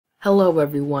Hello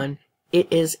everyone, it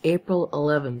is April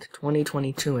 11th,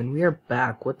 2022 and we are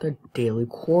back with the Daily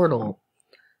Quordle.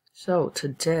 So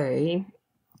today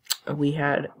we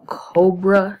had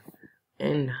Cobra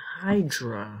and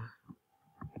Hydra.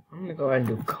 I'm gonna go ahead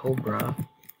and do Cobra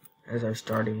as our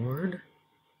starting word.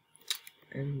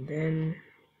 And then,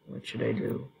 what should I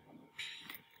do?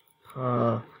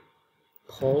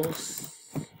 Pulse.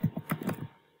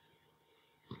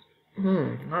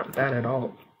 Not bad at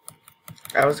all.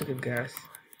 That was a good guess.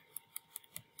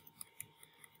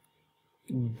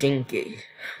 Dinky.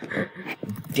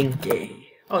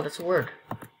 Dinky. Oh, that's a word.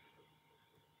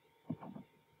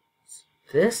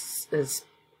 This is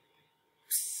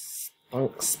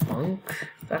spunk.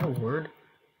 Is that a word?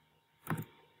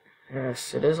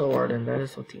 Yes, it is a word, and that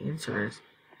is what the answer is.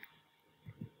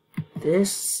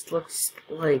 This looks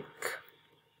like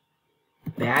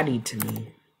baddie to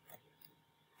me.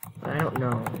 I don't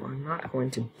know. I'm not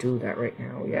going to do that right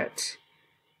now yet.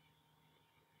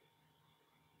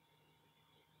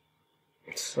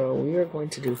 So we are going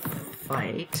to do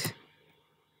fight.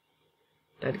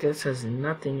 That guess has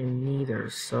nothing in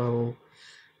neither, so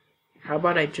how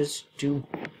about I just do...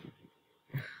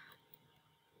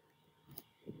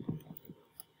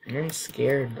 I'm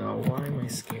scared though. Why am I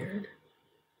scared?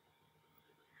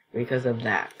 Because of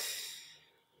that.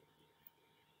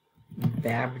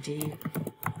 Babdy?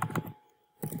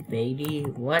 Baby?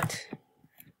 What?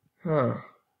 Huh.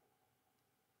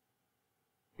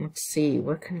 Let's see,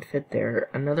 what can fit there?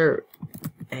 Another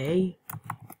A?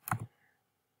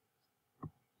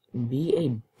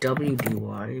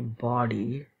 B-A-W-D-Y,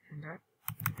 body. That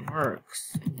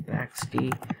marks.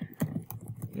 Baxby.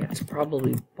 Yeah, it's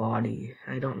probably body.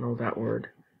 I don't know that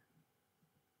word.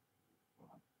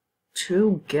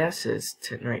 Two guesses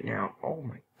right now. Oh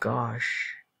my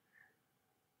gosh.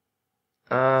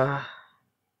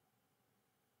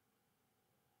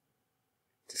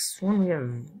 This one we have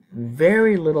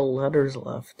very little letters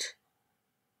left.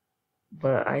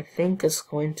 But I think it's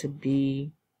going to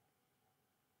be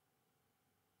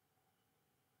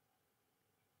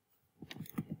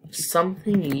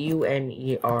something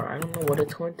U-N-E-R. I don't know what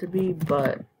it's going to be,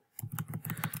 but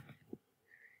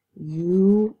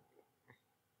I'm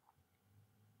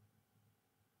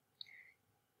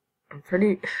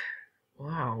pretty...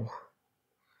 Wow.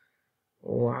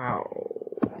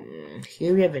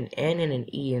 Here we have an N and an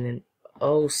E and an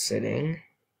O sitting.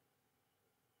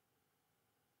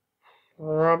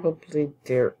 Probably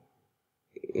there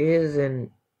is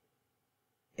an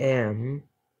M.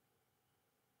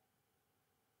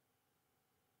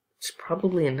 It's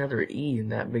probably another E in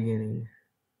that beginning.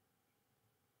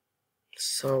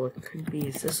 So it could be,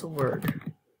 is this a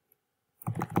word?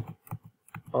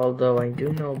 Although I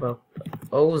do know about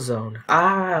ozone.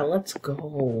 Ah, let's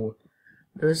go.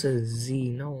 There's a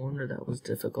Z. No wonder that was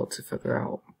difficult to figure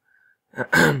out.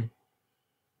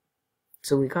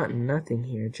 So we got nothing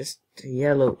here. Just a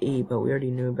yellow E, but we already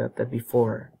knew about that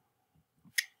before.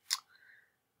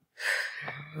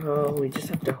 Oh, we just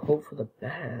have to hope for the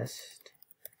best.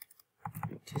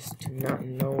 I just do not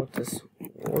know what this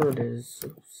word is.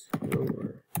 Oops.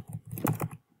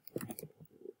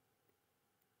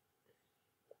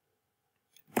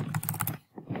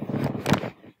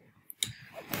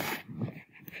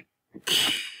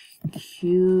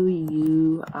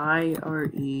 Q-U-I-R-E.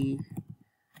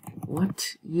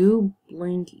 What? U-R-E-R.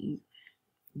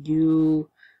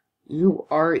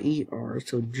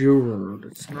 So juror.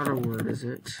 That's not a word, is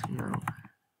it? No.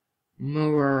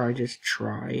 Mirror, I just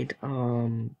tried.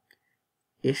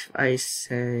 If I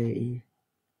say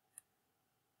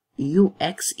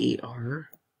U-X-E-R,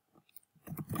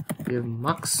 we have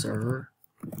muxer,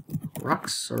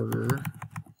 ruxer.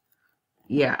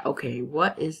 Yeah, okay,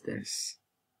 what is this?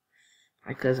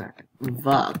 Because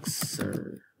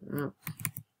Voxer. Oh.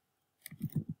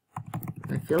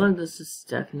 I feel like this is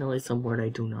definitely some word I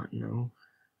do not know.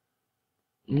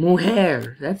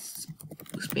 Mujer. That's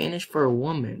Spanish for a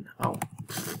woman. Oh.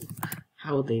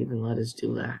 How would they even let us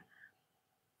do that?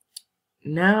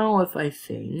 Now, if I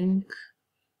think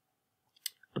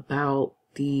about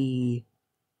the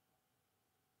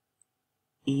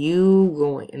U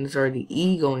going, and sorry, the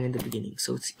E going in the beginning.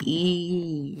 So it's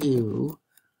E-U-R.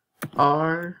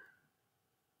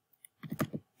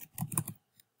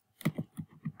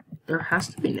 There has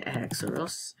to be an X, or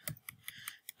else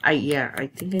I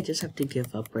think I just have to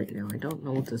give up right now. I don't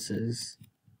know what this is.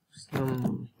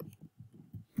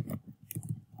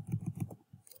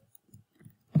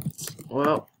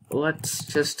 Well, let's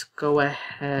just go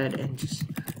ahead and just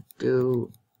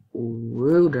do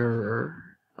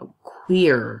ruder,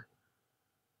 queer.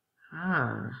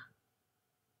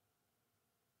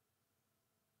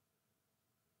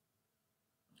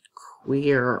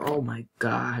 queer. Oh my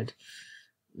god.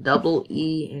 Double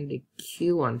E and a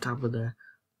Q on top of the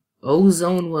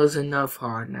ozone was enough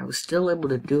hard, and I was still able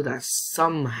to do that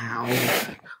somehow.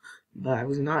 But I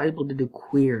was not able to do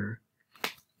queer.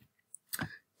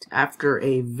 After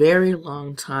a very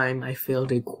long time, I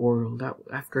failed a Quordle.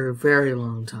 After a very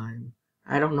long time.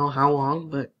 I don't know how long,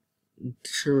 but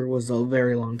sure it was a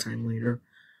very long time later.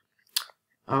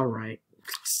 Alright.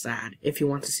 Sad. If you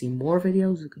want to see more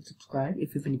videos, you can subscribe.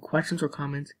 If you have any questions or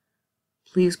comments,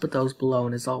 please put those below.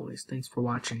 And as always, thanks for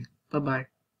watching. Bye-bye.